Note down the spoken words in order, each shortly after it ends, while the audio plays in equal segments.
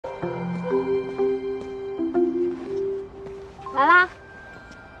来啦！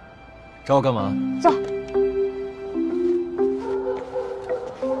找我干嘛？走。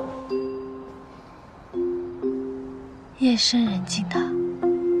夜深人静的，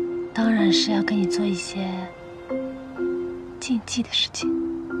当然是要跟你做一些禁忌的事情。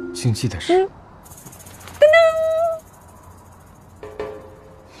禁忌的事。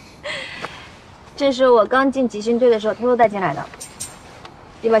这是我刚进集训队的时候偷偷带进来的，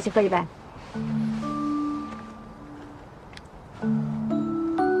要不要一起喝一杯？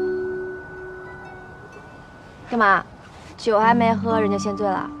干嘛？酒还没喝，人就先醉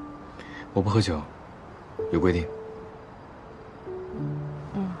了？我不喝酒，有规定。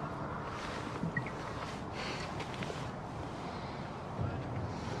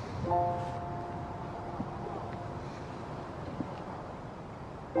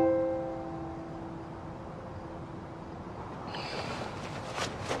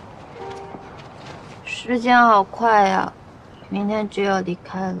时间好快呀，明天就要离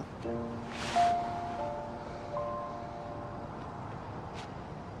开了。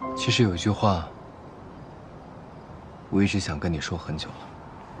其实有一句话，我一直想跟你说很久了。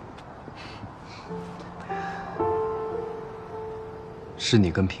是你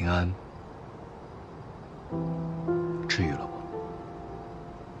跟平安治愈了我。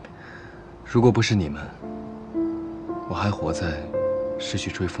如果不是你们，我还活在失去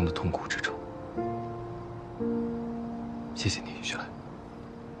追风的痛苦之中。谢谢你，徐来。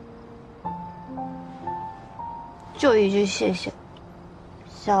就一句谢谢，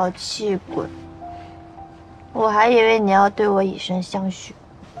小气鬼！我还以为你要对我以身相许。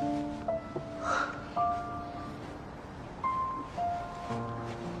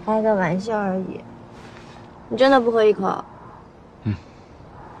开个玩笑而已。你真的不喝一口？嗯。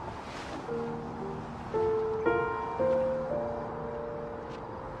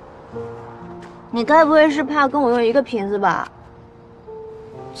你该不会是怕跟我用一个瓶子吧？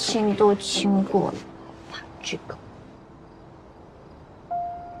亲都亲过了，怕这个？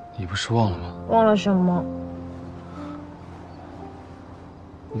你不是忘了吗？忘了什么？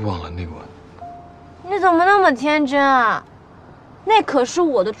忘了那个吻。你怎么那么天真啊？那可是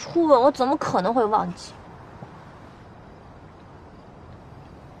我的初吻，我怎么可能会忘记？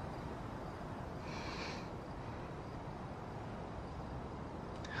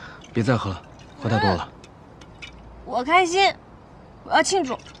别再喝了，喝太多了。我开心，我要庆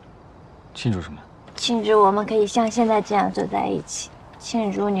祝。庆祝什么？庆祝我们可以像现在这样坐在一起，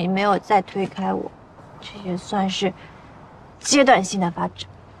庆祝你没有再推开我，这也算是阶段性的发展。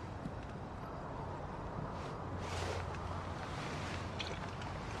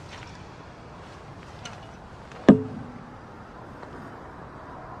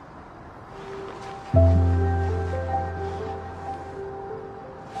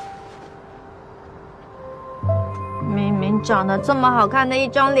明明长得这么好看的一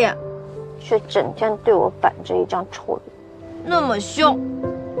张脸，却整天对我板着一张臭脸，那么凶，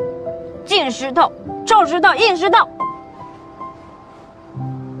净石头、臭石头、硬石头。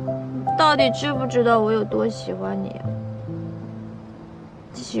到底知不知道我有多喜欢你啊？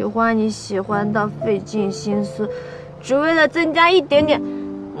喜欢你喜欢到费尽心思，只为了增加一点点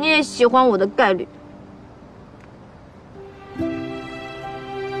你也喜欢我的概率。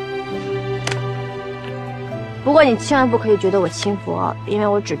不过你千万不可以觉得我轻浮啊，因为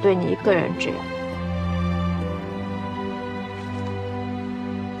我只对你一个人这样。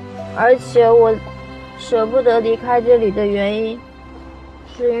而且我舍不得离开这里的原因，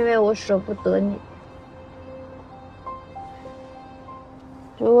是因为我舍不得你。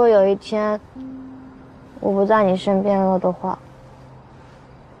如果有一天我不在你身边了的话，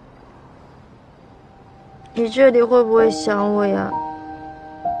你这里会不会想我呀？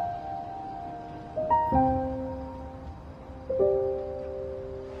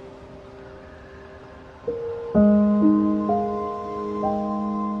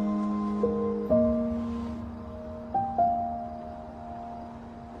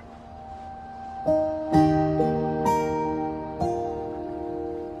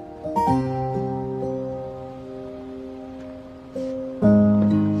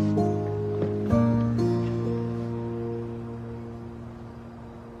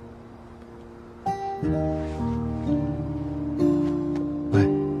喂，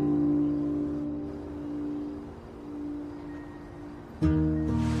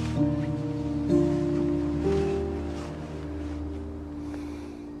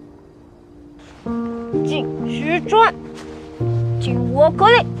进石砖，听我口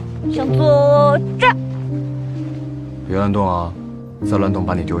令，向左转。别乱动啊！再乱动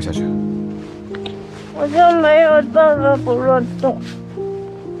把你丢下去。我就没有办法不乱动，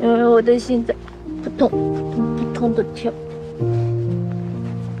因为我的心在扑通扑通扑通的跳。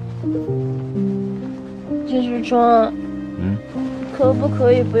金世川，可不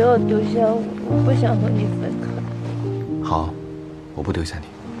可以不要丢下我？我不想和你分开。好，我不丢下你。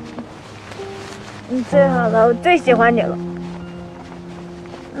你最好了，我最喜欢你了。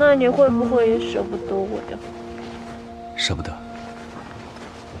那你会不会也舍不得我呀？舍不得。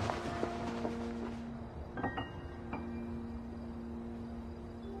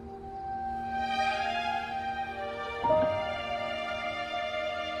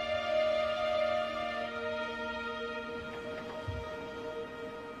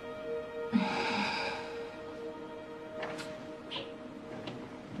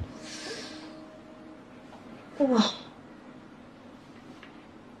哇，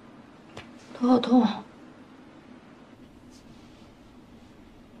头好痛！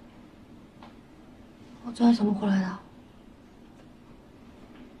我昨天怎么回来的？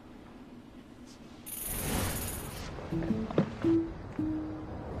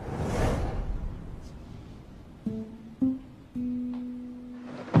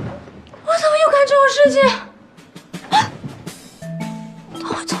我怎么又干这种事情？他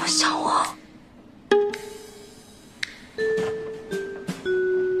会怎么想我？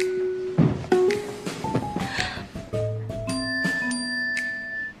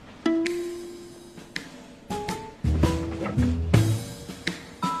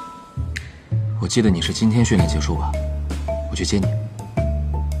我记得你是今天训练结束吧？我去接你。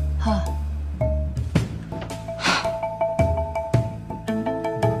好。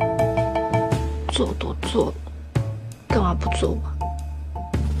做都做了，干嘛不做完？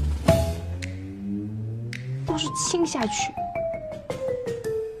倒是亲下去。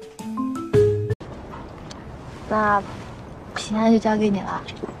那平安就交给你了。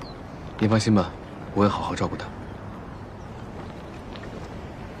你放心吧，我会好好照顾他。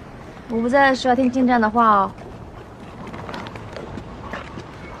我不在的时候要听进站的话哦。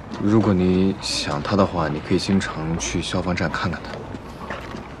如果你想他的话，你可以经常去消防站看看他。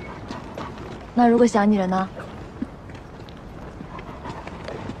那如果想你了呢？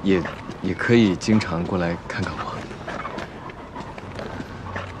也可以经常过来看看我。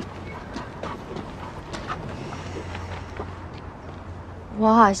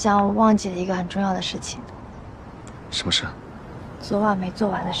我好像忘记了一个很重要的事情。什么事？昨晚没做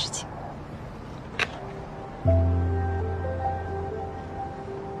完的事情。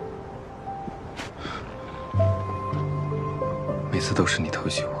每次都是你偷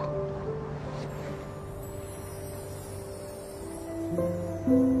袭我。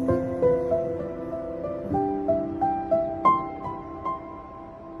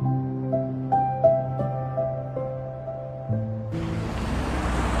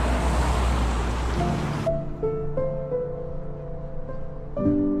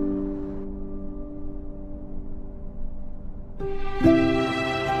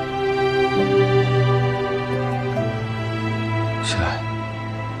起来，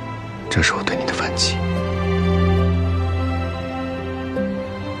这是我对你的反击。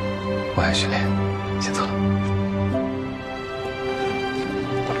我还训练，先走了。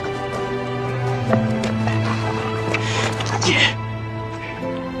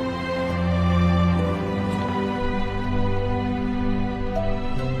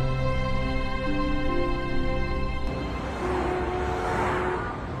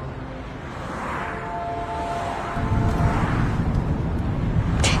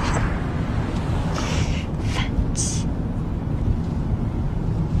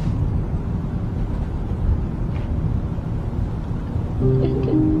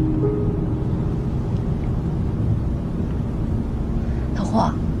老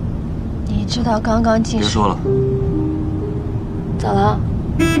霍，你知道刚刚进别说了，咋了？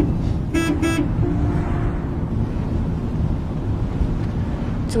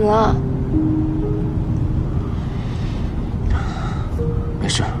怎么了？没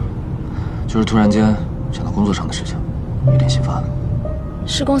事，就是突然间想到工作上的事情，有点心烦。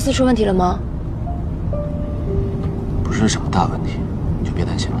是公司出问题了吗？不是什么大问题，你就别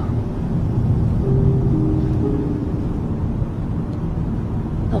担心了。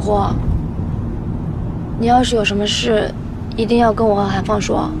老霍，你要是有什么事，一定要跟我和韩放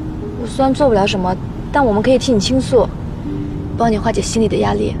说。我虽然做不了什么，但我们可以替你倾诉，帮你化解心里的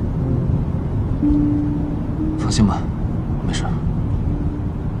压力。放心吧，没事。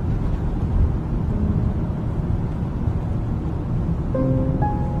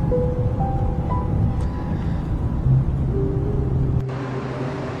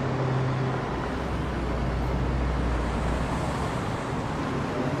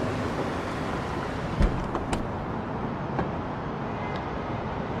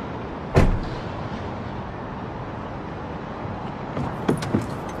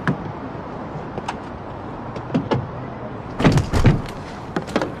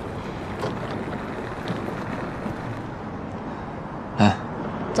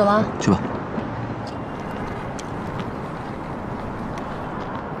走了。去吧。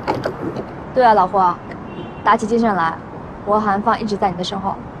对啊，老霍，打起精神来，我和韩放一直在你的身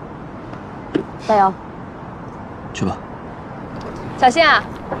后，加油！去吧。小心啊！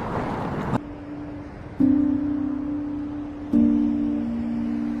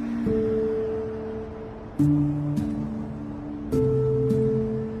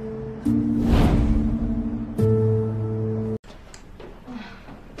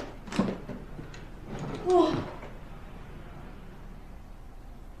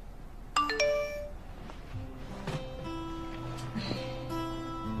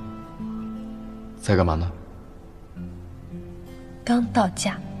在干嘛呢？刚到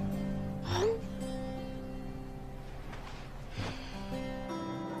家。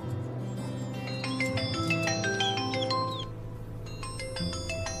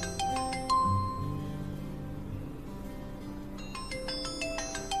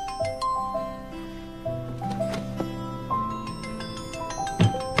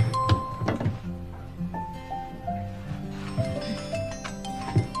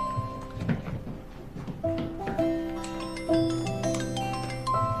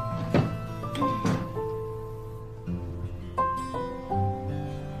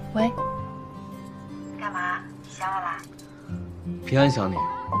喂，干嘛？你想我啦？平安想你。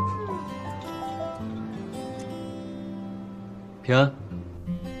平安，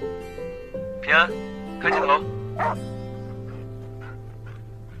平安，看镜头。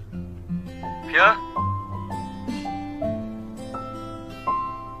平安，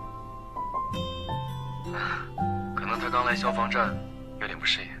可能他刚来消防站，有点不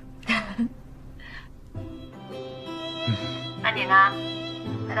适应。那你呢？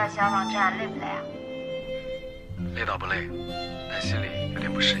来到消防站累不累啊？累倒不累，但心里有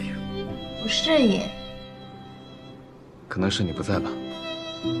点不适应。不适应。可能是你不在吧？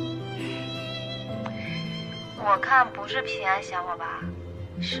我看不是平安想我吧，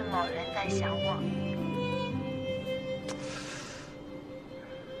是某人在想我。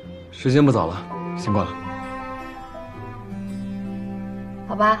时间不早了，先挂了。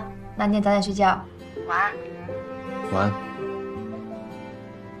好吧，那你也早点睡觉，晚安。晚安。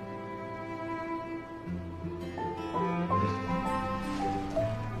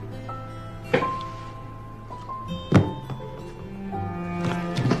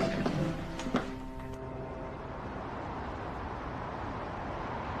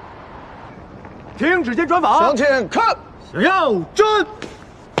停止间专访，向前看，向右转，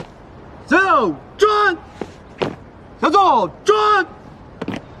向右转，向左转，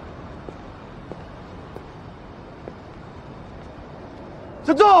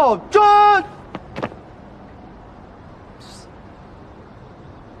向左转。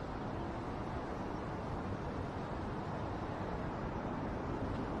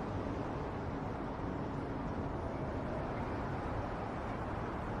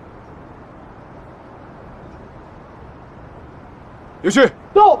有序，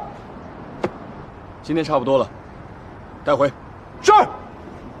到。今天差不多了，带回。是。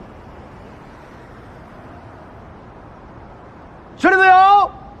全体队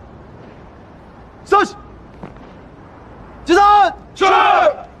友，休息。集散。是。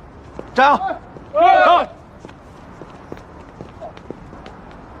加油。是。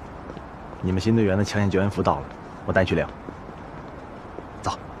你们新队员的抢险救援服到了，我带你去领。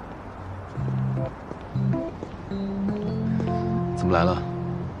走。怎么来了？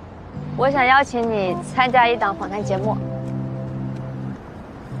我想邀请你参加一档访谈节目。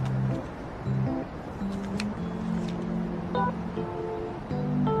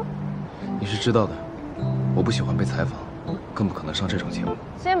你是知道的，我不喜欢被采访，更不可能上这种节目。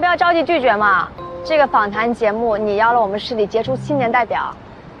先不要着急拒绝嘛。这个访谈节目，你邀了我们市里杰出青年代表，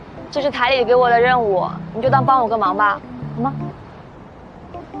这是台里给我的任务，你就当帮我个忙吧，好吗？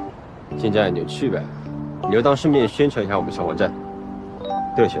进站你就去呗，你就当顺便宣传一下我们消防站。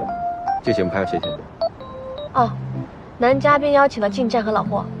对了，雪，这节目还有谁参加？哦，男嘉宾邀请了进站和老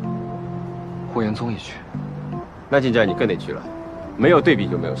霍。霍元宗也去。那进站你更得去了，没有对比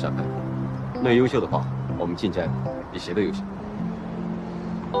就没有伤害。论优秀的话，我们进站比谁都优秀。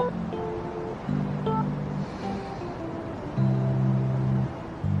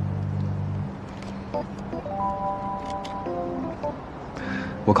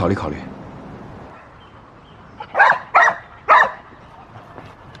我考虑考虑。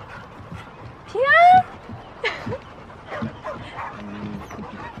平安，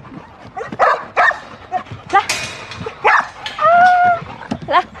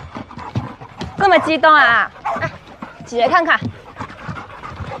来，这么激动啊！来，挤着看看。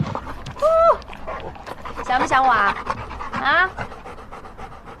想不想我啊？啊？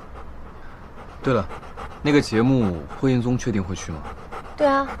对了，那个节目霍英宗确定会去吗？对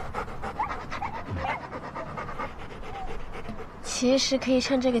啊。其实可以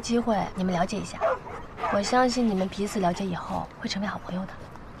趁这个机会你们了解一下，我相信你们彼此了解以后会成为好朋友的。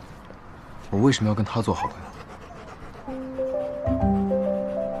我为什么要跟他做好朋友？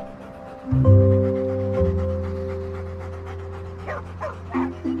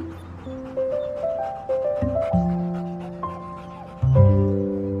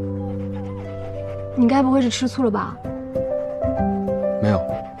你该不会是吃醋了吧？没有，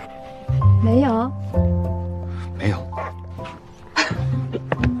没有。没有。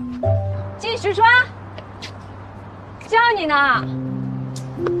季石川，叫你呢。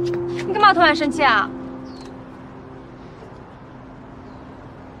你干嘛突然生气啊？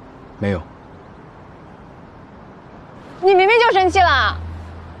没有。你明明就生气了。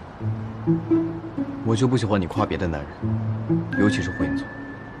我就不喜欢你夸别的男人，尤其是霍英宗。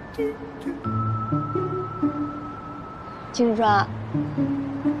季石川，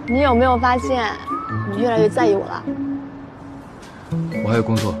你有没有发现你越来越在意我了？我还有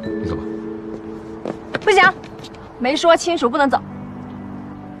工作，你走吧。不行，没说清楚不能走。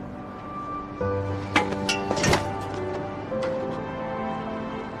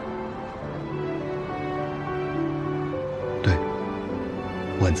对，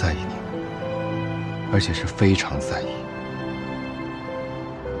我很在意你，而且是非常在意。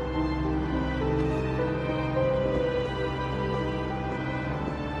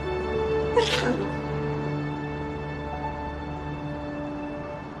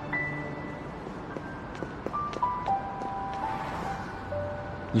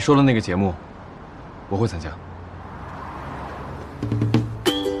你说的那个节目，我会参加。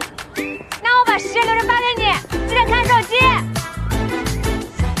那我把时间流程发给你，记得看手机。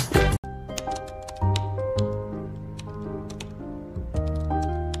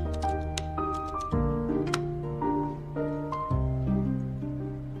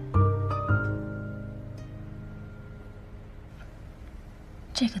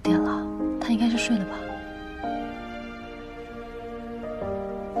这个点了，他应该是睡了吧？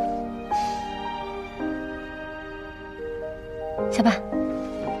下班。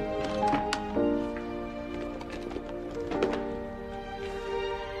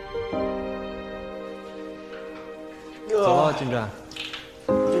走啊，金战。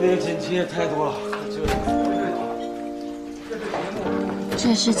今天亲戚也太多了，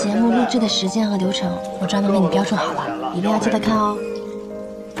这是节目录制的时间和流程，我专门给你标注好了，一定要记得看哦。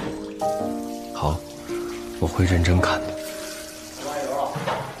好，我会认真看的。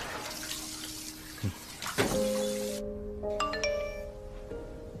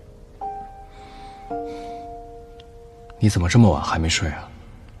你怎么这么晚还没睡啊？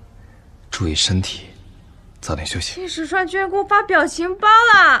注意身体，早点休息。季石川居然给我发表情包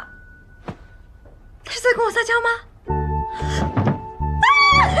了，他是在跟我撒娇吗？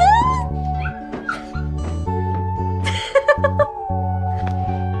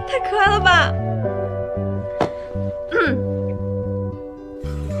太可爱了吧！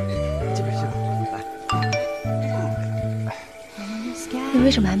这边来。你为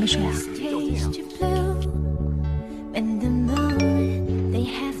什么还没睡啊？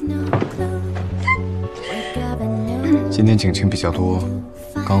今天警情比较多，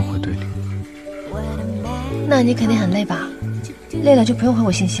刚回队里。那你肯定很累吧？累了就不用回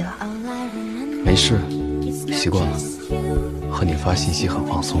我信息了。没事，习惯了。和你发信息很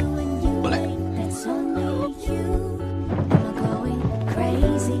放松，不累。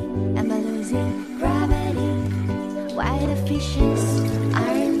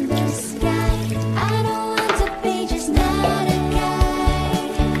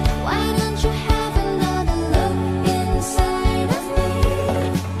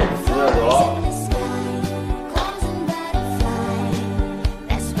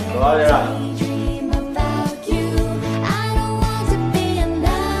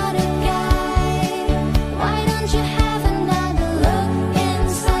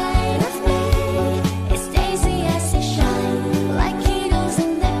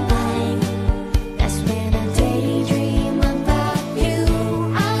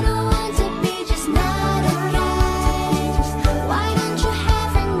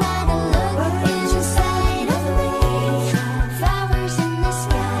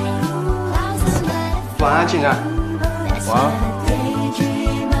晚安，静然。晚安。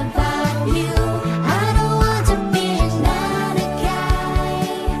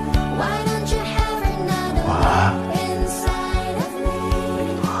晚安。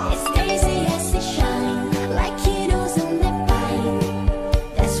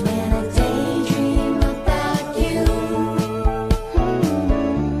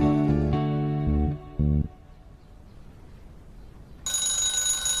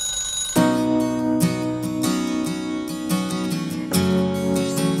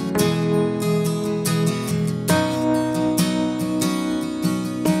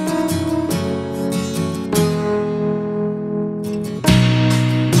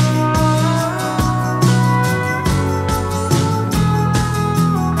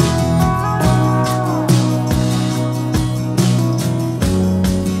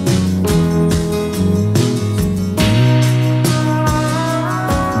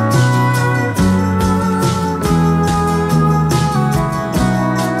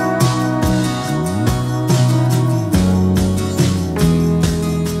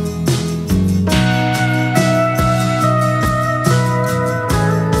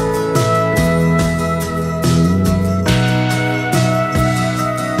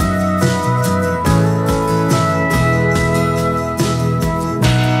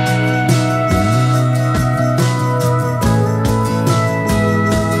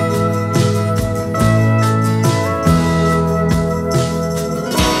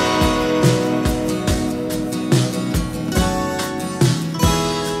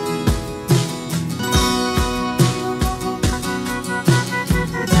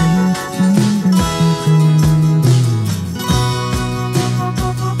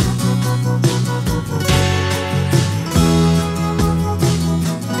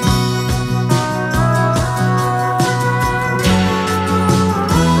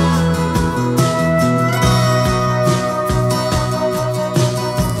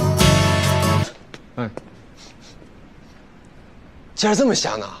竟然这么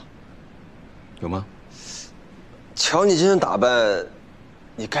香呢？有吗？瞧你这身打扮，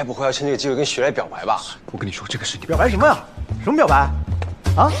你该不会要趁这个机会跟徐来表白吧？我跟你说，这个是你表白什么呀？什么表白？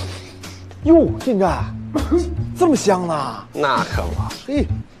啊？哟，近战，这么香呢？那可不。嘿，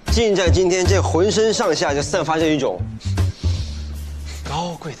近战今天这浑身上下就散发着一种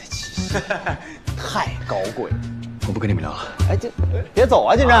高贵的气息，太高贵。我不跟你们聊了。哎，别走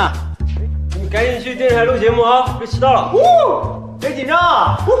啊，近战！你赶紧去电视台录节目啊，别迟到了。别紧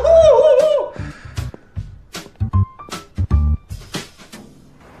张。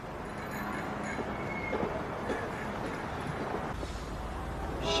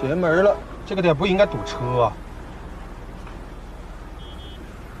邪门了，这个点不应该堵车啊！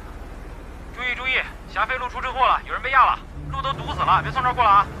注意注意，霞飞路出车祸了，有人被压了，路都堵死了，别从这儿过了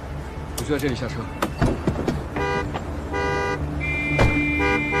啊！我就在这里下车。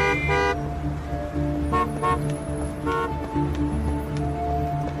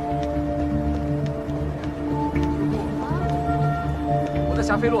我在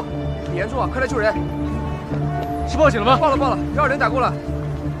霞飞路，很严重啊，快来救人！是报警了吗？报了报了，120打过来。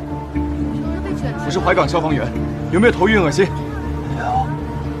我是怀港消防员，有没有头晕恶心？有。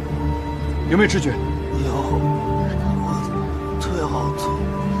有没有知觉？有。我腿好痛。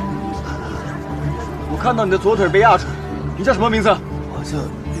我看到你的左腿被压住，你叫什么名字？我叫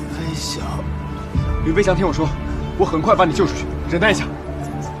吕飞翔。吕飞翔，听我说，我很快把你救出去，忍耐一下。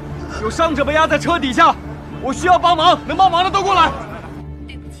有伤者被压在车底下，我需要帮忙，能帮忙的都过来。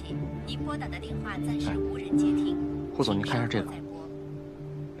对不起，您拨打的电话暂时无人接听。胡总，您看一下这个。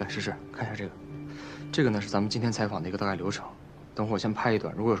来，试试看一下这个。这个呢是咱们今天采访的一个大概流程。等会儿我先拍一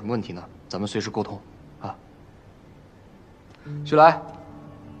段，如果有什么问题呢，咱们随时沟通啊。徐来，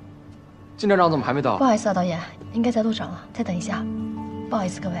靳站长怎么还没到？不好意思啊，导演，应该在路上了，再等一下。不好意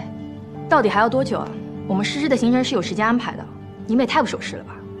思，各位。到底还要多久啊？我们实施的行程是有时间安排的，你们也太不守时了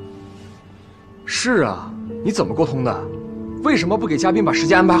吧？是啊，你怎么沟通的？为什么不给嘉宾把时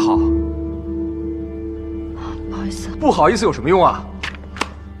间安排好？不好意思。不好意思有什么用啊？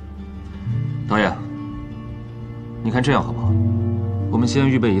导演，你看这样好不好？我们先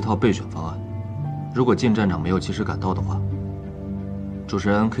预备一套备选方案，如果靳站长没有及时赶到的话，主持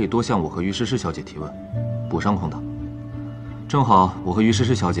人可以多向我和于诗诗小姐提问，补上空档。正好我和于诗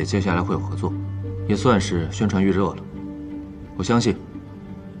诗小姐接下来会有合作，也算是宣传预热了。我相信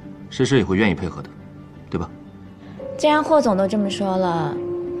诗诗也会愿意配合的，对吧？既然霍总都这么说了，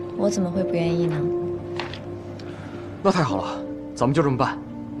我怎么会不愿意呢？那太好了，咱们就这么办。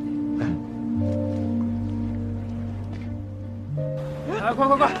来，快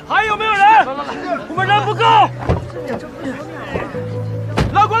快快，还有没有人？来，我们人不够。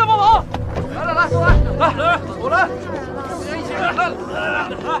来，过来帮忙！来，都来！来，我来，大家一起来！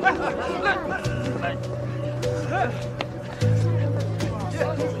来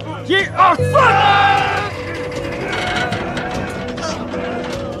！1、2、3！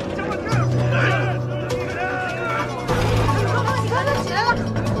你看他起来了，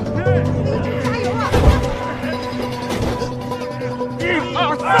加油啊！1、2、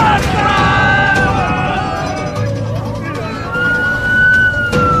3！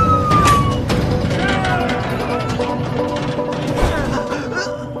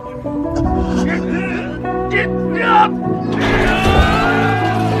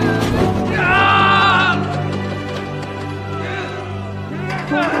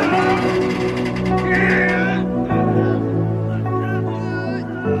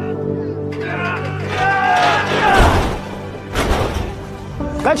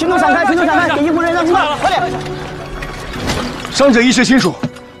来，群众闪开，群众闪开，给医护人员让通道，快点！伤者意识清楚，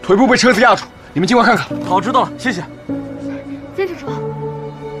腿部被车子压住，你们尽快看看。好，知道了，谢谢。坚持住。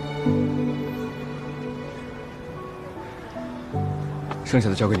剩下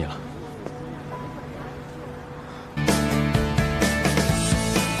的交给你了。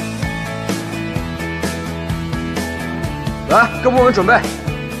来，各部门准备，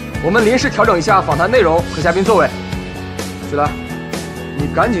我们临时调整一下访谈内容和嘉宾座位。徐来，你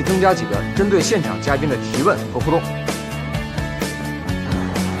赶紧增加几个针对现场嘉宾的提问和互动。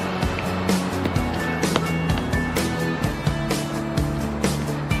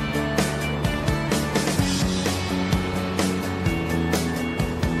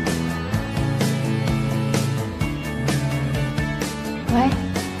喂，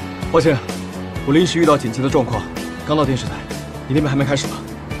抱歉，我临时遇到紧急的状况，刚到电视台，你那边还没开始吗？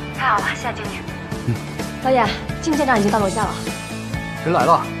太好了，现在接你。导演，靳舰长已经到楼下了。人来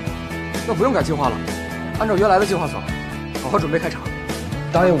了，那不用改计划了，按照原来的计划走，好好准备开场。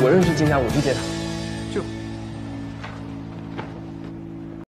导演，我认识靳家，我去接他。